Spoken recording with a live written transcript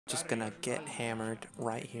just gonna get hammered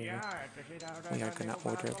right here. We are gonna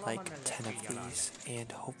order like 10 of these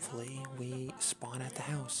and hopefully we spawn at the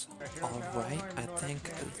house. Alright, I think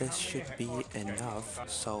this should be enough.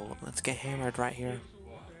 So let's get hammered right here.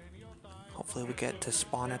 Hopefully we get to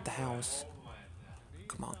spawn at the house.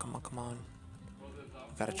 Come on, come on, come on.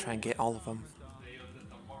 We gotta try and get all of them.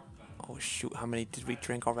 Oh shoot, how many did we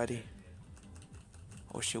drink already?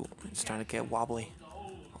 Oh shoot, it's starting to get wobbly.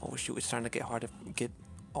 Oh shoot, it's starting to get hard to get.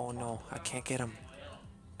 Oh no, I can't get him.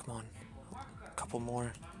 Come on, a couple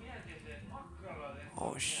more.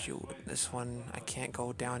 Oh shoot, this one, I can't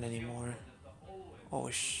go down anymore. Oh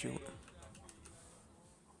shoot.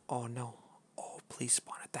 Oh no. Oh, please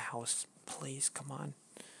spawn at the house. Please, come on.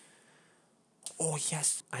 Oh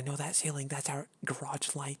yes, I know that ceiling, that's our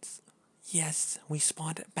garage lights. Yes, we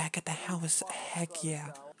spawned back at the house. Heck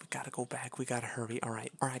yeah. We gotta go back. We gotta hurry.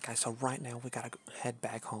 Alright. Alright, guys. So right now we gotta head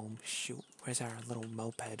back home. Shoot. Where's our little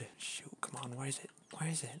moped? Shoot. Come on. Where is it? Where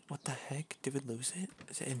is it? What the heck? Did we lose it?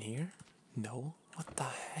 Is it in here? No. What the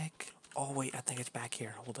heck? Oh, wait. I think it's back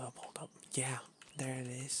here. Hold up. Hold up. Yeah. There it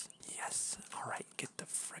is. Yes. Alright. Get the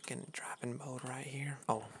frickin' driving mode right here.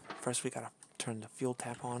 Oh, first we gotta turn the fuel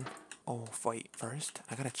tap on. Oh, wait. First,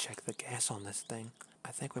 I gotta check the gas on this thing. I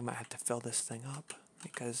think we might have to fill this thing up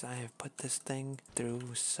because I have put this thing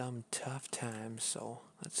through some tough times. So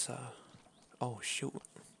let's oh shoot.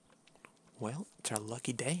 Well, it's our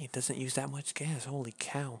lucky day. It doesn't use that much gas. Holy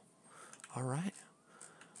cow. Alright.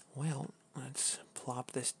 Well, let's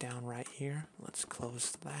plop this down right here. Let's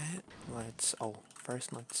close that.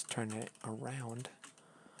 First let's turn it around.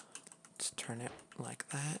 Let's turn it like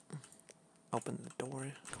that. Open the door.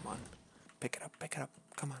 Come on. Pick it up, pick it up.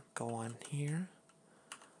 Come on. Go on here.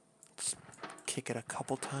 Kick it a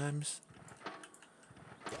couple times.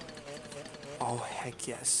 Oh, heck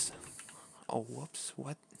yes. Oh, whoops.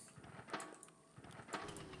 What?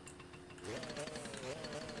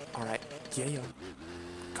 Alright. Yeah.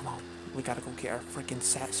 Come on. We gotta go get our freaking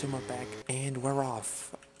Satsuma back. And we're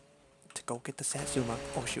off to go get the Satsuma.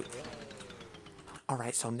 Oh, shoot.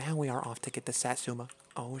 Alright, so now we are off to get the Satsuma.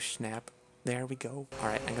 Oh, snap. There we go.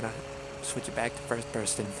 Alright, I'm gonna switch it back to first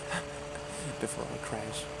person. Before I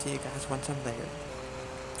crash. See you guys once I'm there.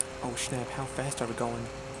 Oh snap, how fast are we going?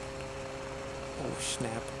 Oh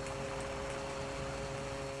snap.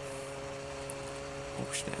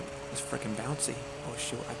 Oh snap, it's freaking bouncy. Oh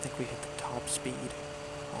shoot, I think we hit the top speed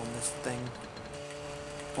on this thing.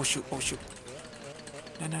 Oh shoot, oh shoot.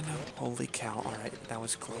 No. Holy cow, alright, that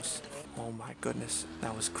was close. Oh my goodness,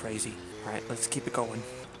 that was crazy. Alright, let's keep it going.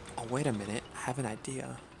 Oh wait a minute, I have an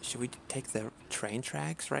idea. Should we take the train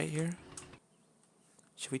tracks right here?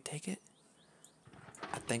 Should we take it?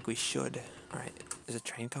 I think we should. Alright, is a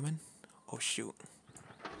train coming? Oh shoot.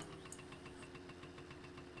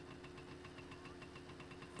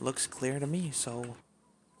 Looks clear to me, so...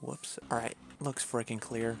 Whoops. Alright, looks freaking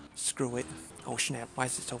clear. Screw it. Oh snap, why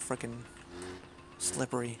is it so freaking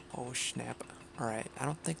slippery? Oh snap. Alright, I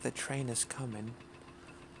don't think the train is coming.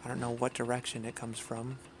 I don't know what direction it comes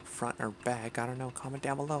from. Front or back, I don't know. Comment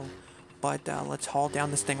down below. But let's haul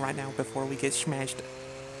down this thing right now before we get smashed.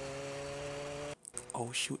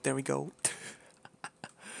 Oh shoot, there we go.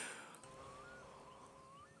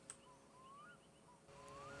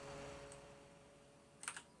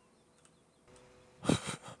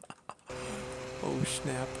 Oh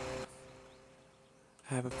snap.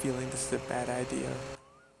 I have a feeling this is a bad idea.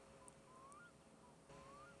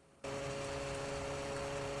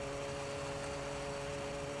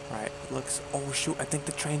 Alright, looks... Oh shoot, I think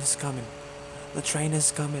the train is coming. The train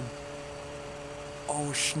is coming.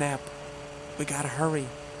 Oh snap. We gotta hurry.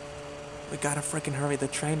 We gotta freaking hurry. The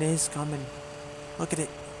train is coming. Look at it.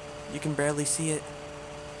 You can barely see it.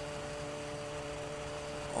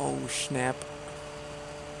 Oh snap.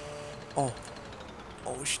 Oh.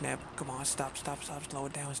 Oh snap. Come on, stop. Slow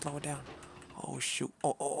it down. Oh shoot.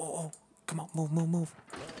 Oh. Come on, move.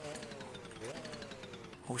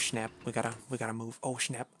 Oh snap. We gotta move. Oh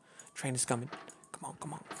snap. Train is coming. Come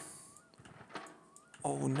on.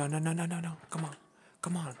 Oh no.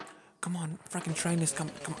 Come on, freaking train is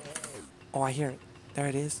coming. Come on. Oh, I hear it. There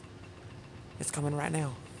it is. It's coming right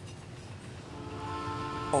now.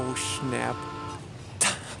 Oh, snap.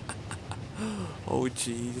 Oh,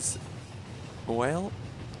 jeez. Well,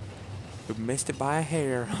 we missed it by a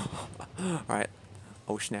hair. Alright.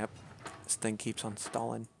 Oh, snap. This thing keeps on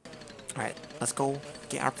stalling. Alright, let's go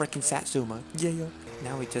get our freaking Satsuma. Yeah.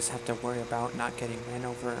 Now we just have to worry about not getting ran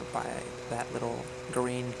over by that little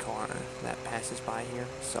green car that passes by here.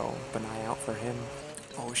 So, keep an eye out for him.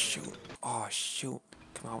 Oh shoot.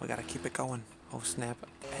 Come on, we gotta keep it going. Oh snap.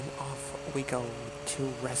 And off we go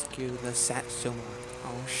to rescue the Satsuma.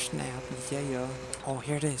 Oh snap, yeah. Oh,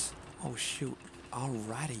 here it is. Oh shoot.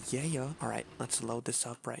 Alrighty, yeah. Alright, let's load this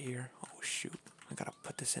up right here. Oh shoot. I gotta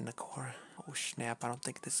put this in the car. Oh snap, I don't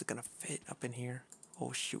think this is gonna fit up in here.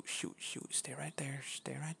 Oh shoot. Stay right there.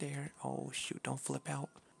 Stay right there. Oh shoot, don't flip out.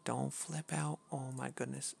 Don't flip out. Oh my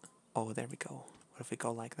goodness. Oh, there we go. What if we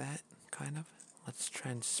go like that? Kind of. Let's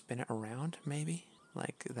try and spin it around, maybe?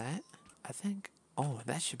 Like that, I think. Oh,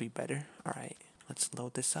 that should be better. Alright. Let's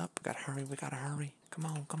load this up. We gotta hurry. Come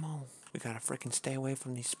on. We gotta freaking stay away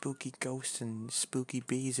from these spooky ghosts and spooky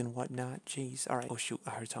bees and whatnot. Jeez. Alright. Oh shoot,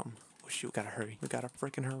 I heard something. Oh shoot, gotta hurry. We gotta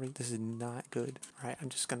freaking hurry. This is not good. Alright, I'm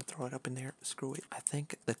just gonna throw it up in there. Screw it. I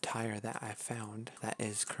think the tire that I found that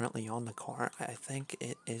is currently on the car, I think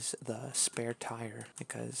it is the spare tire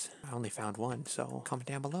because I only found one. So comment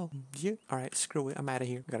down below. Yeah. Alright, screw it. I'm out of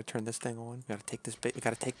here. We gotta turn this thing on. We gotta take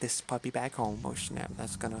this puppy back home. Oh snap,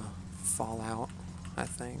 that's gonna fall out, I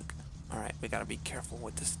think. Alright, we gotta be careful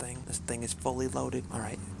with this thing. This thing is fully loaded.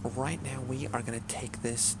 Alright, right now we are gonna take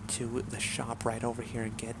this to the shop right over here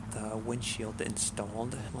and get the windshield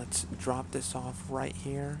installed. Let's drop this off right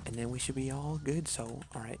here, and then we should be all good. So,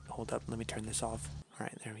 alright, hold up. Let me turn this off.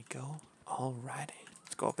 Alright, there we go. Alrighty.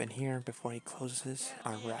 Let's go up in here before he closes.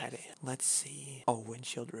 Alrighty. Let's see. Oh,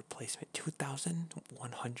 windshield replacement.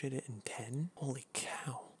 2,110? Holy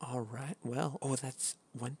cow. Alright, well, oh, that's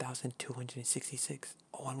 1,266.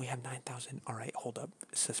 Oh, and we have 9,000. Alright, hold up.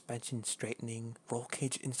 Suspension straightening, roll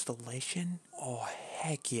cage installation. Oh,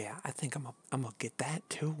 heck yeah. I think I'm gonna get that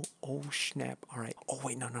too. Oh, snap. Alright. Oh,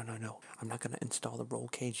 wait, no. I'm not gonna install the roll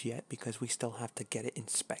cage yet because we still have to get it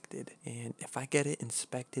inspected. And if I get it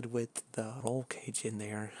inspected with the roll cage in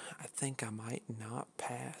there, I think I might not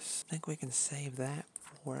pass. I think we can save that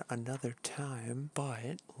for another time.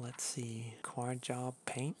 But let's see. Car job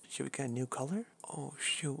paint. Should we get a new color? Oh,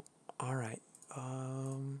 shoot. Alright.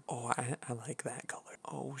 Oh, I like that color.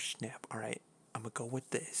 Oh, snap. Alright. I'm gonna go with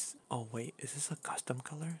this. Oh, wait. Is this a custom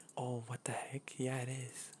color? Oh, what the heck? Yeah, it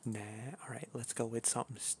is. Nah. Alright, let's go with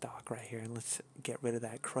something stock right here. And let's get rid of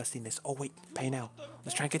that crustiness. Oh, wait. Paint out.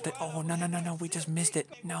 Let's try and get the... Oh, no. We just missed it.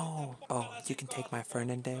 No. Oh, you can take my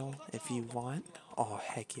Fernandale if you want. Oh,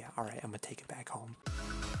 heck yeah. Alright, I'm gonna take it back home.